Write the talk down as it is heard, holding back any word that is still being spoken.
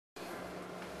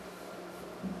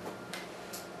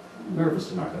nervous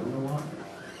tonight. I don't know why.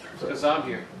 Because I'm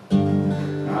here.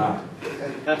 Ah.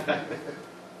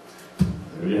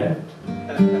 There you have it.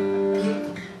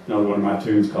 Another one of my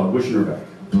tunes called Wishing Her Back.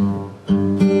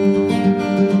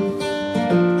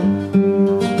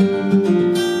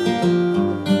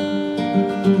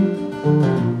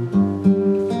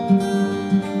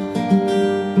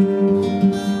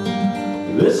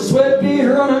 There's a sweat bead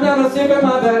running down the thick of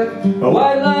my back, a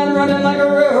white line running like a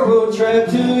railroad track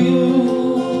to you.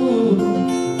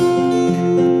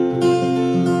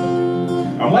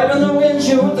 I'm wiping the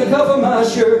windshield with the cuff of my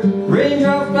shirt,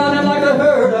 raindrops blinding like a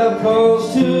herd of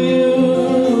calls to you.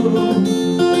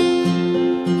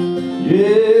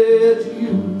 Yeah, to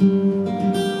you.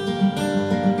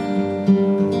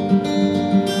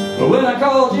 But when I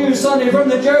called you Sunday from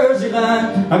the Jersey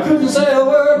line, I couldn't say a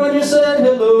word when you said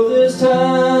hello this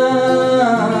time.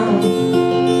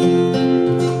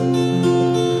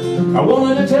 I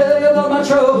wanted to tell you about my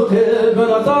troubled head,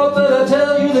 but I thought that I'd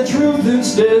tell you the truth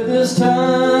instead this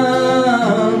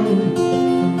time.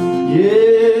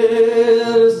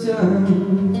 Yeah, this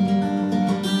time.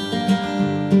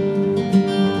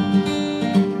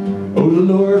 Oh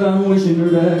Lord, I'm wishing her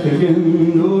back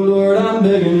again. Oh Lord, I'm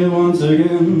begging you once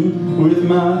again, with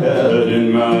my hat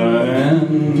in my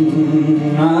hand.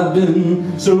 I've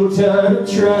been so tired of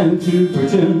trying to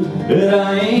pretend that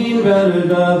I ain't battered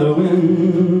by the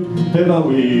wind. Have I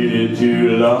waited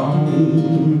too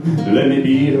long? Let me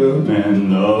be her man,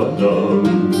 Lord, Lord.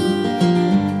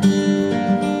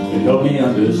 Help me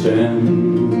understand.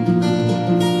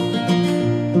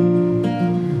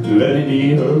 Let me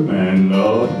be her man,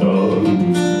 Lord, Lord.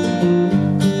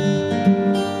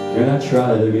 Can I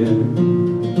try again?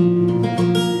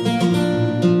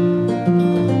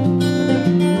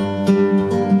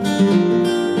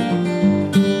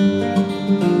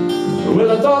 Well,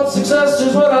 I thought success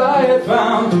is what I had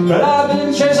found, but I've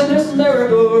been chasing this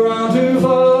merry-go-round too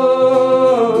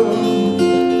far.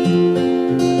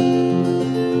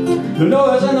 The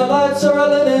noise and the lights are a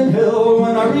living hell.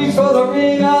 When I reach for the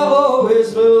ring, I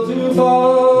always fell too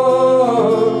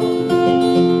far.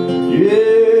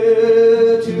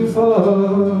 Yeah, too far.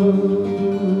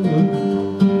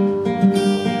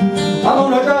 I'm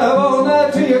gonna drive all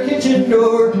night to your kitchen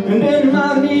door, and bend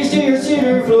my knees to your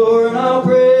cedar floor, and I'll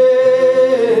pray.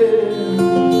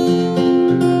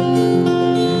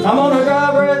 I'm gonna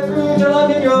drive right through till I'm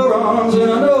in your arms,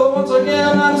 and I know once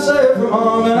again I'm safe from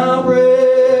harm, and I'll pray.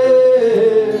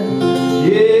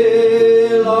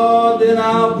 Yeah, Lord, then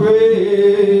I'll pray.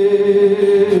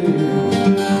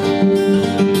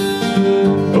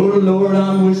 Oh Lord,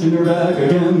 I'm wishing her back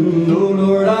again. Oh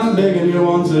Lord, I'm begging you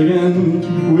once again,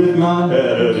 with my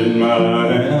head in my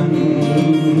hand.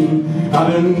 I've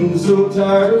been so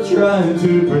tired of trying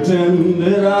to pretend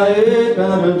that I ain't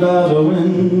battered by the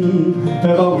wind.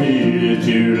 Have I waited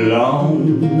too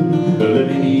long? Let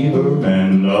me be her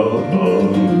man, Lord,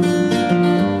 Lord.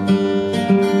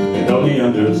 And help me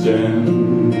understand.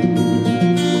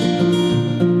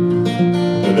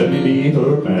 Let me be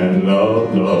her man,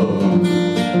 Lord, Lord.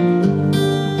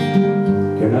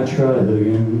 Can I try it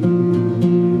again?